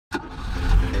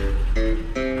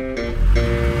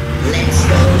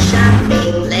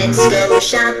Let's go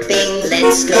shopping,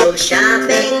 let's go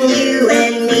shopping, you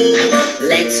and me.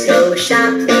 Let's go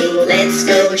shopping, let's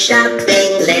go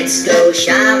shopping, let's go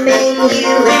shopping,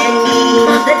 you and me.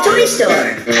 The toy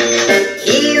store,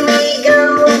 here we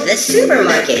go. The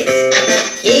supermarket,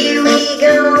 here we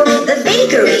go. The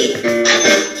bakery,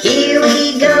 here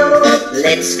we go.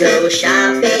 Let's go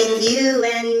shopping, you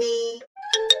and me.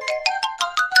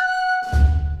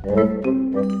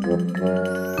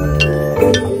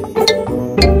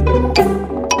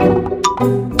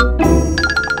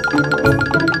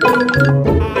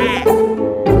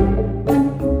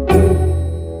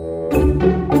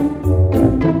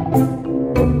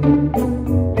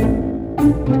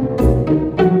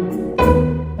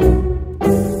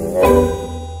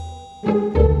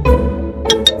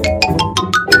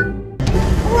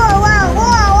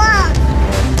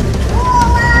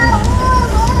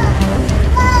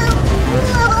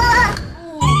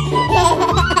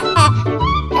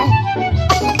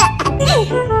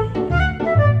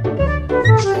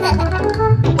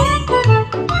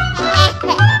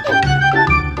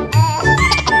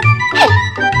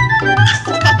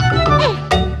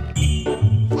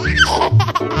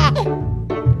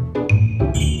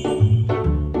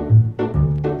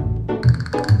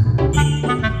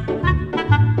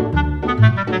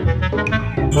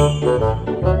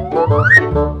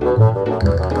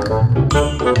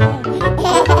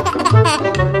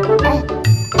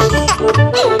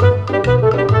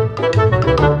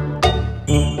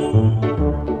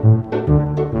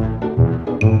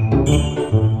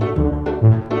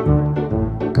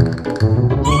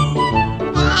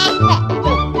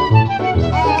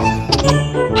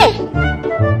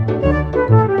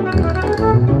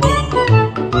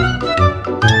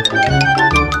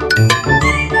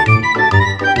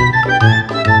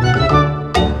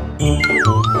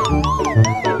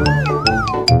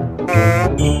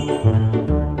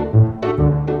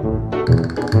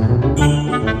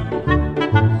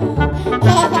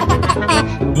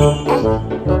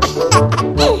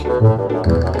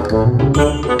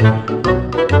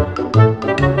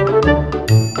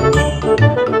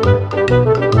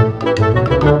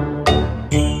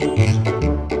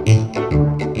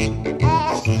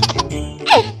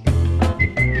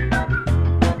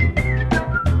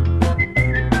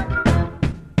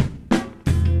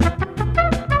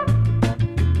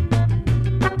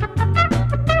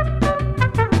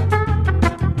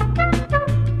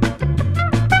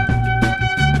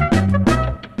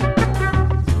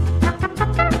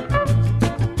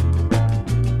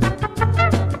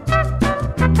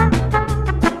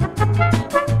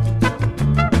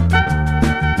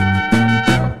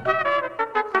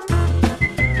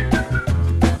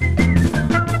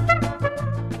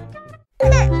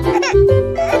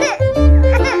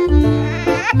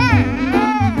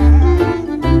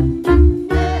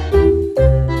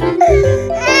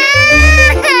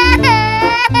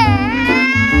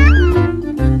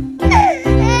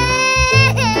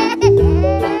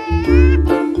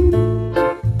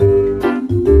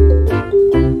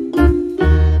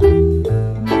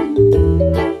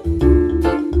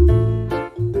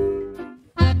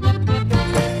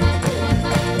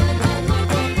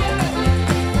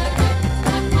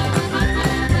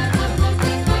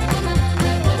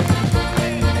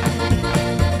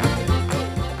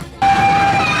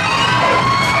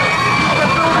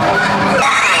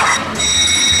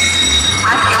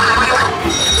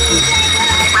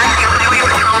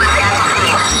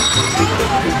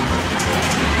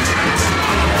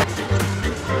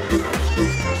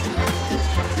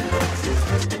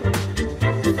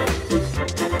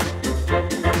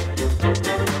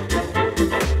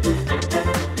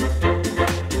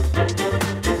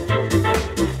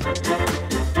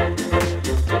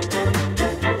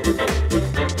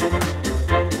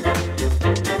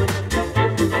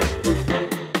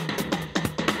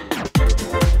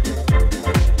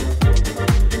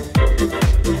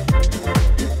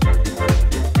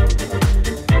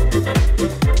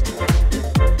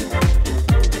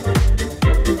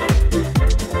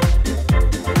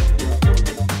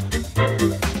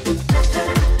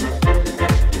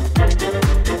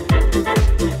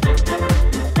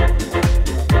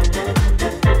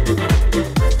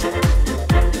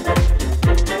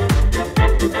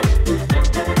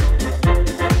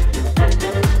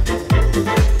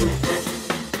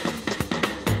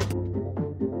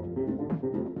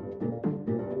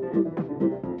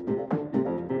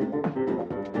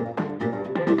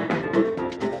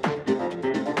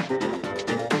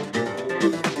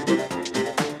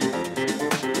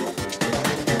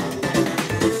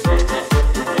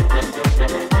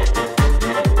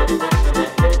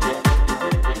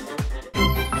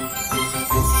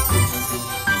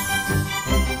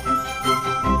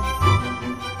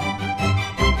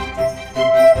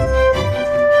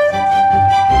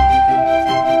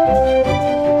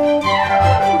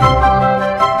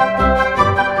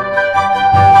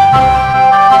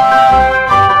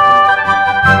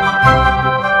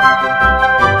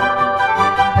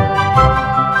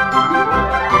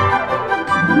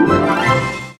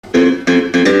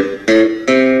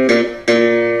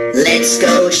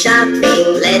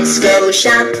 go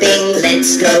shopping,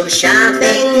 let's go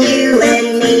shopping, you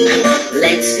and me.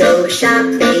 Let's go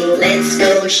shopping, let's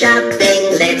go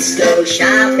shopping, let's go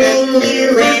shopping,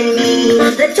 you and me.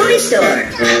 The toy store.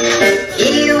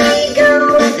 Here we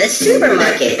go. The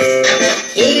supermarket.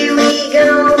 Here we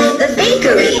go. The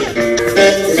bakery.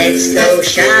 Let's go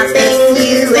shopping,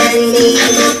 you and me.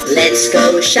 Let's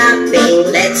go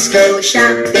shopping, let's go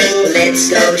shopping, let's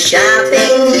go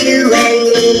shopping, you and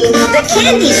me. The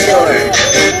candy store.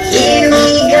 Here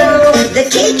we go. The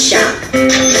cake shop.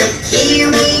 Here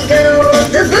we go.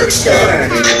 The bookstore.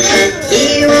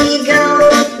 Here we go.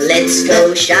 Let's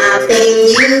go shopping,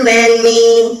 you and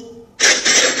me.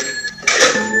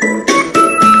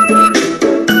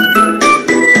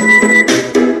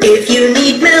 If you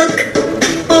need milk,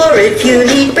 or if you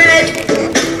need bread,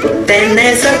 then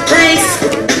there's a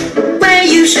place where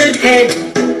you should head.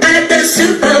 At the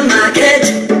supermarket,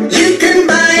 you can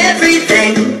buy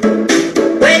everything.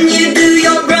 When you do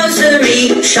your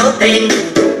grocery shopping,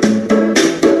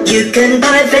 you can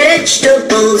buy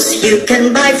vegetables, you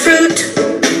can buy fruit,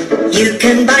 you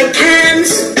can buy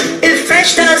cans if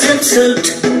fresh doesn't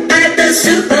suit. At the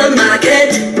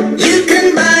supermarket, you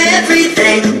can buy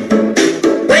everything.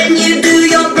 When you do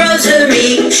your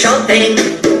grocery shopping,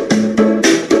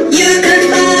 you can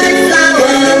buy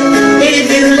flour if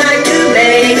you like to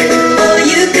bake, or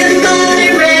you can buy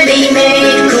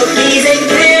ready-made cookies and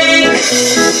cake.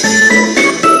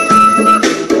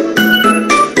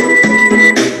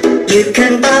 You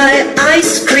can buy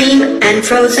ice cream and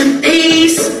frozen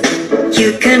peas.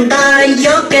 You can buy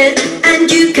yogurt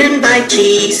and you can buy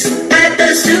cheese. At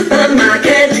the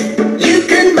supermarket, you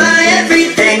can buy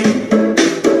everything.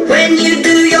 When you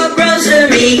do your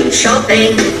grocery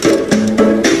shopping,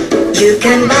 you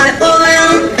can buy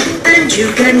oil and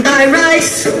you can buy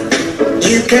rice.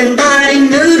 You can buy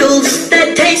noodles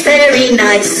that taste very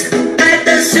nice. At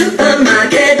the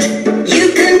supermarket,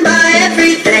 you can buy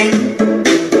everything.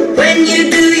 When you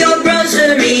do your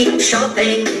grocery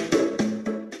shopping.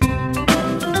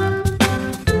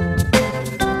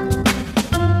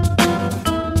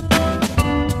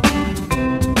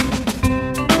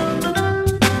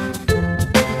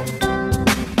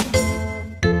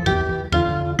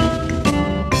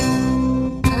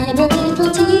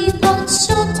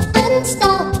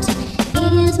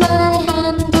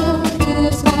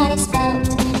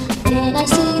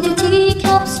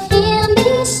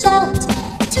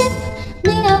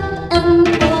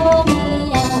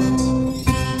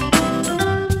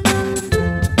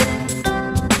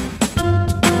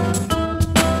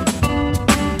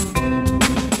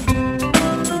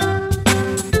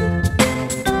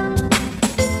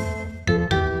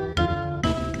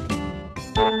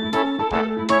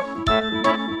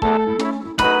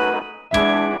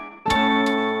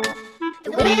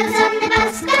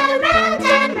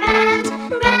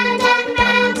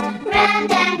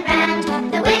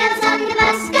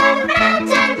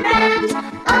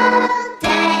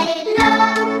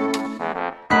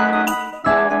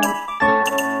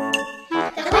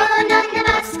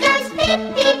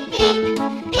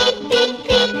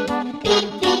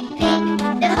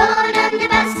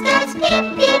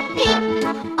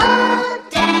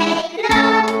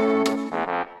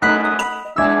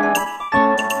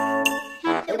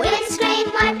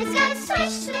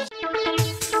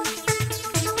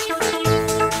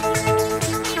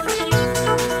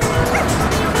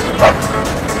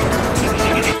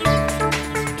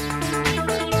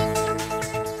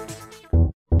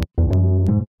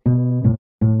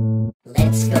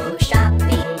 Let's go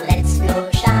shopping, let's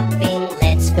go shopping,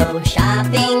 let's go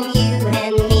shopping, you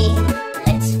and me.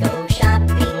 Let's go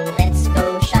shopping, let's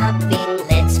go shopping,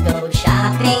 let's go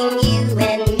shopping, you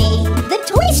and me. The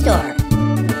toy store.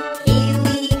 Here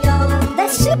we go. The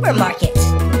supermarket.